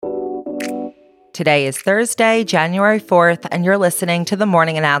Today is Thursday, January 4th, and you're listening to the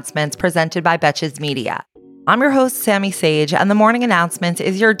Morning Announcements presented by Betches Media. I'm your host, Sammy Sage, and the Morning Announcements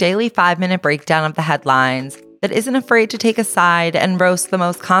is your daily 5-minute breakdown of the headlines that isn't afraid to take a side and roast the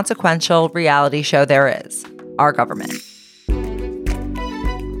most consequential reality show there is, our government.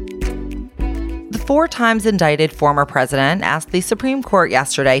 The 4 times indicted former president asked the Supreme Court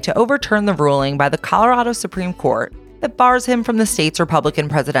yesterday to overturn the ruling by the Colorado Supreme Court that bars him from the state's Republican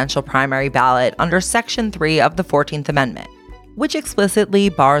presidential primary ballot under Section 3 of the 14th Amendment, which explicitly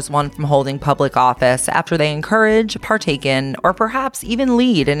bars one from holding public office after they encourage, partake in, or perhaps even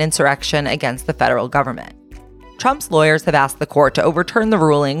lead an insurrection against the federal government. Trump's lawyers have asked the court to overturn the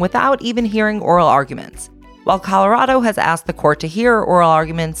ruling without even hearing oral arguments, while Colorado has asked the court to hear oral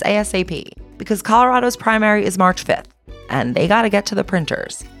arguments ASAP, because Colorado's primary is March 5th, and they gotta get to the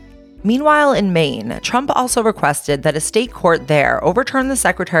printers. Meanwhile, in Maine, Trump also requested that a state court there overturn the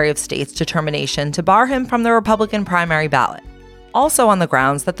Secretary of State's determination to bar him from the Republican primary ballot, also on the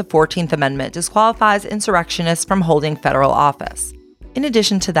grounds that the 14th Amendment disqualifies insurrectionists from holding federal office. In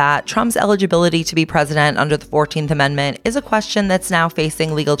addition to that, Trump's eligibility to be president under the 14th Amendment is a question that's now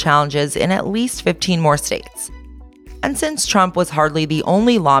facing legal challenges in at least 15 more states. And since Trump was hardly the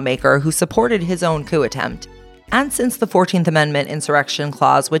only lawmaker who supported his own coup attempt, and since the 14th Amendment insurrection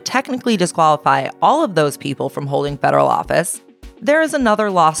clause would technically disqualify all of those people from holding federal office, there is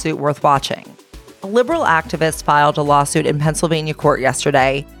another lawsuit worth watching. A liberal activist filed a lawsuit in Pennsylvania court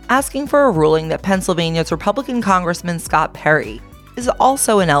yesterday asking for a ruling that Pennsylvania's Republican Congressman Scott Perry is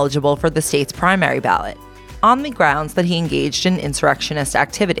also ineligible for the state's primary ballot, on the grounds that he engaged in insurrectionist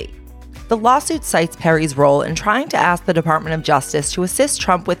activity. The lawsuit cites Perry's role in trying to ask the Department of Justice to assist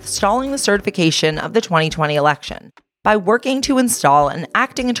Trump with stalling the certification of the 2020 election by working to install an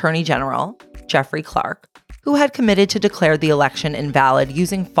acting attorney general, Jeffrey Clark, who had committed to declare the election invalid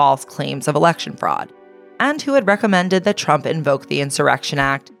using false claims of election fraud, and who had recommended that Trump invoke the Insurrection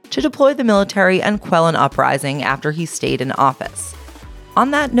Act to deploy the military and quell an uprising after he stayed in office.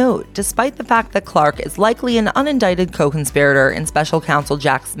 On that note, despite the fact that Clark is likely an unindicted co-conspirator in special counsel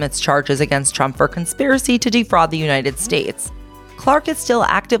Jack Smith's charges against Trump for conspiracy to defraud the United States, Clark is still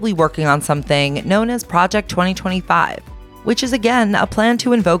actively working on something known as Project 2025, which is again a plan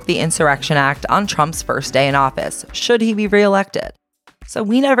to invoke the Insurrection Act on Trump's first day in office, should he be reelected. So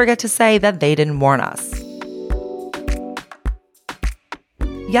we never get to say that they didn't warn us.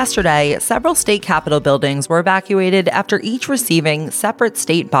 Yesterday, several state capitol buildings were evacuated after each receiving separate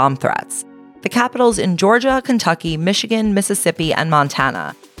state bomb threats. The capitals in Georgia, Kentucky, Michigan, Mississippi, and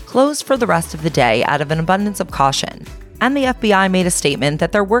Montana closed for the rest of the day out of an abundance of caution, and the FBI made a statement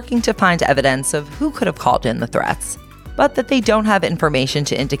that they're working to find evidence of who could have called in the threats, but that they don't have information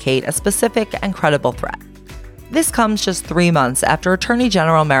to indicate a specific and credible threat. This comes just 3 months after Attorney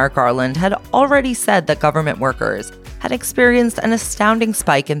General Merrick Garland had already said that government workers had experienced an astounding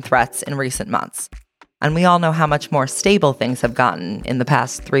spike in threats in recent months. And we all know how much more stable things have gotten in the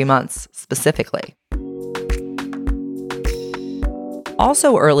past 3 months specifically.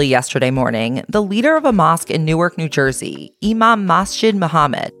 Also early yesterday morning, the leader of a mosque in Newark, New Jersey, Imam Masjid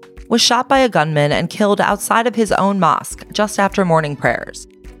Muhammad, was shot by a gunman and killed outside of his own mosque just after morning prayers.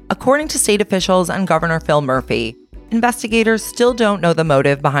 According to state officials and Governor Phil Murphy, investigators still don't know the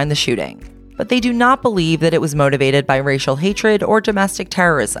motive behind the shooting, but they do not believe that it was motivated by racial hatred or domestic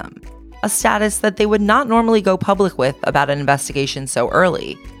terrorism, a status that they would not normally go public with about an investigation so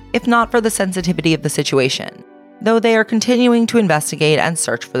early, if not for the sensitivity of the situation, though they are continuing to investigate and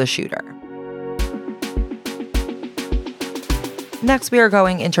search for the shooter. Next, we are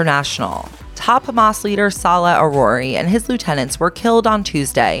going international. Top Hamas leader Salah Arori and his lieutenants were killed on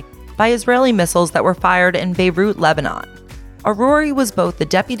Tuesday by Israeli missiles that were fired in Beirut, Lebanon. Arori was both the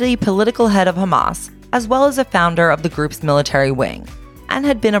deputy political head of Hamas as well as a founder of the group's military wing, and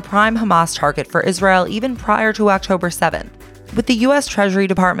had been a prime Hamas target for Israel even prior to October 7th, with the U.S. Treasury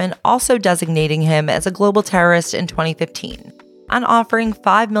Department also designating him as a global terrorist in 2015 and offering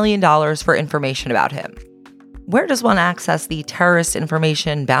 $5 million for information about him. Where does one access the terrorist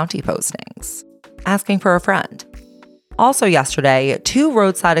information bounty postings? Asking for a friend. Also yesterday, 2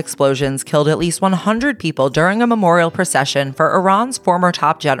 roadside explosions killed at least 100 people during a memorial procession for Iran's former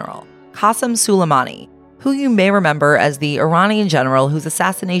top general, Qasem Soleimani, who you may remember as the Iranian general whose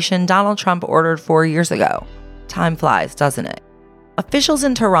assassination Donald Trump ordered 4 years ago. Time flies, doesn't it? Officials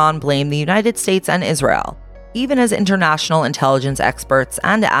in Tehran blame the United States and Israel, even as international intelligence experts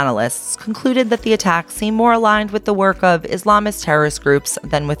and analysts concluded that the attacks seem more aligned with the work of Islamist terrorist groups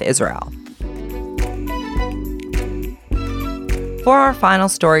than with Israel. For our final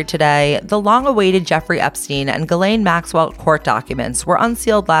story today, the long-awaited Jeffrey Epstein and Ghislaine Maxwell court documents were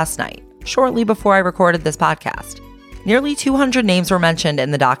unsealed last night, shortly before I recorded this podcast. Nearly 200 names were mentioned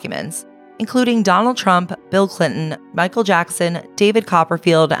in the documents, including Donald Trump, Bill Clinton, Michael Jackson, David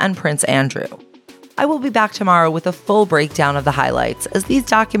Copperfield, and Prince Andrew. I will be back tomorrow with a full breakdown of the highlights as these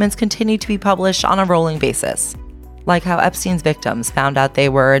documents continue to be published on a rolling basis, like how Epstein's victims found out they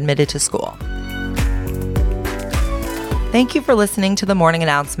were admitted to school. Thank you for listening to the morning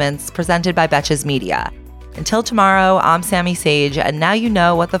announcements presented by Betches Media. Until tomorrow, I'm Sammy Sage, and now you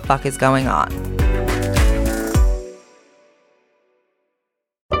know what the fuck is going on.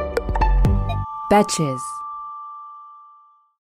 Betches.